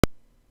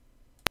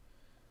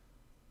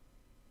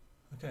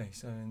Okay,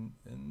 so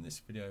in this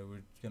video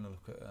we're going to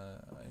look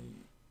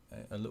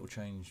at a little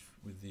change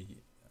with the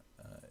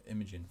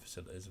imaging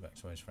facilities of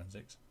X-Rays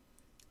Forensics.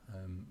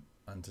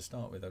 And to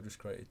start with, I've just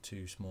created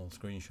two small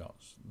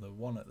screenshots. The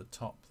one at the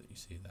top that you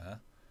see there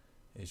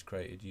is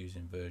created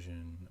using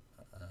version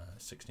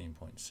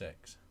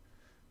 16.6,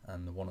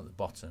 and the one at the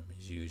bottom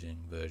is using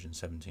version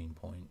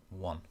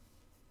 17.1,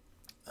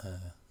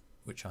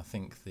 which I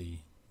think the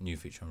new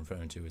feature I'm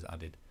referring to is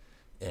added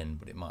in,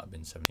 but it might have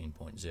been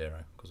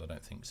 17.0 because I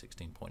don't think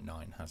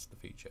 16.9 has the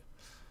feature.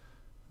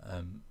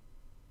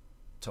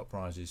 Top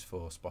prizes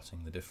for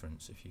spotting the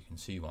difference, if you can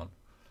see one.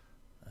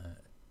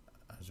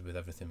 As with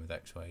everything with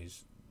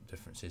X-rays,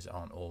 differences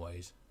aren't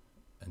always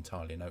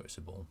entirely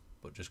noticeable,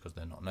 but just because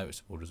they're not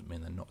noticeable doesn't mean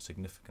they're not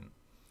significant.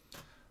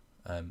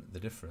 The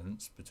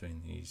difference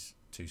between these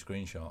two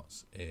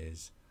screenshots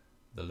is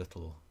the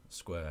little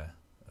square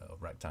or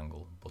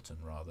rectangle button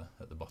rather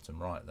at the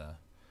bottom right there,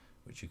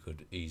 which you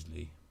could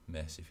easily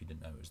miss if you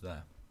didn't know it was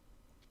there.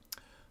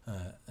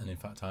 And in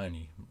fact I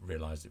only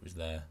realised it was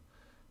there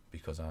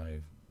because I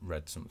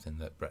read something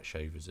that Brett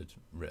Shavers had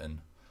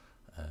written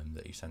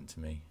that he sent to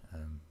me,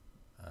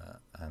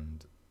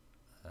 and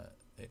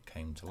it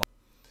came to light.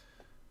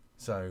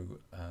 So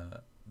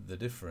the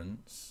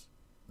difference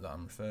that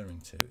I'm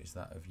referring to is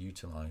that of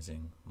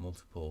utilising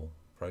multiple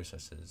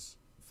processors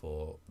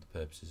for the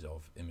purposes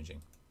of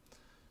imaging.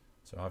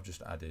 So I've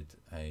just added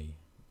a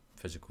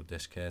physical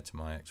disk here to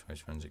my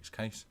X-Rays Forensics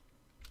case.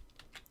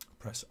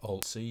 Press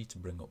Alt-C to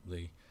bring up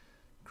the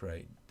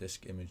Create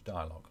Disk Image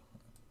dialog,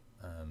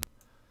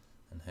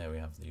 and here we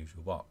have the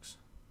usual box,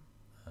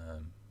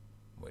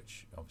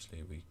 which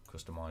obviously we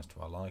customise to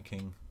our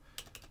liking.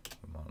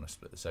 We might want to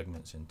split the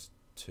segments into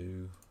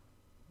 2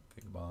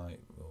 GB.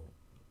 We'll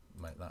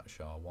make that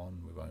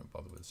SHA-1. We won't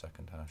bother with the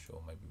second hash,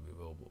 or maybe we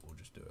will, but we'll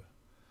just do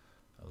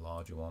a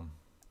larger one.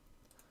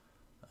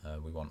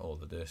 We want all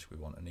the disk. We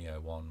want an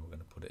EO1. We're going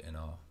to put it in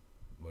our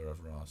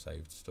wherever our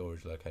saved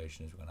storage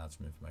location is. We're going to add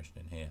some information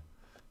in here,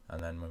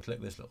 and then when we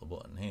click this little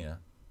button here,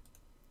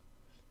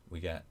 we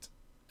get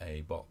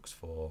a box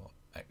for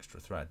extra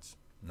threads.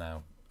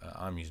 Now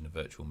I'm using a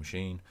virtual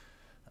machine,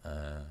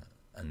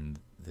 and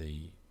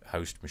the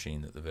host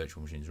machine that the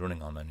virtual machine is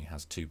running on only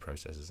has 2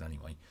 processors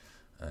anyway,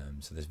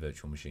 so this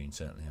virtual machine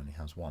certainly only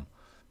has 1.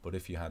 But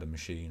if you had a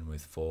machine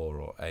with 4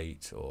 or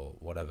 8 or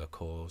whatever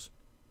cores,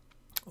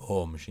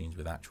 or machines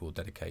with actual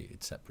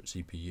dedicated separate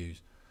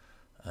CPUs,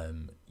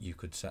 you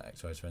could set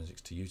X-Rays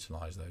Forensics to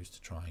utilise those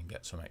to try and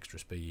get some extra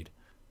speed,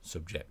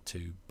 subject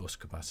to bus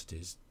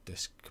capacities,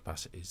 disk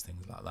capacities,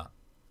 things like that.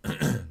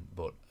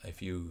 But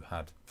if you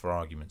had, for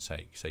argument's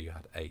sake, say you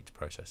had 8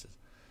 processors,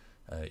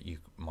 you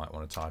might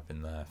want to type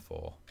in there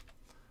 4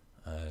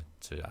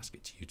 to ask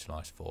it to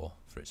utilise 4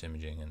 for its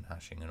imaging and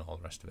hashing and all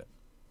the rest of it.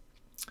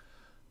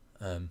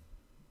 And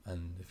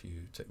if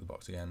you tick the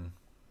box again,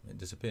 it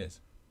disappears.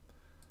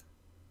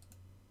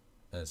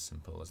 As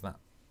simple as that.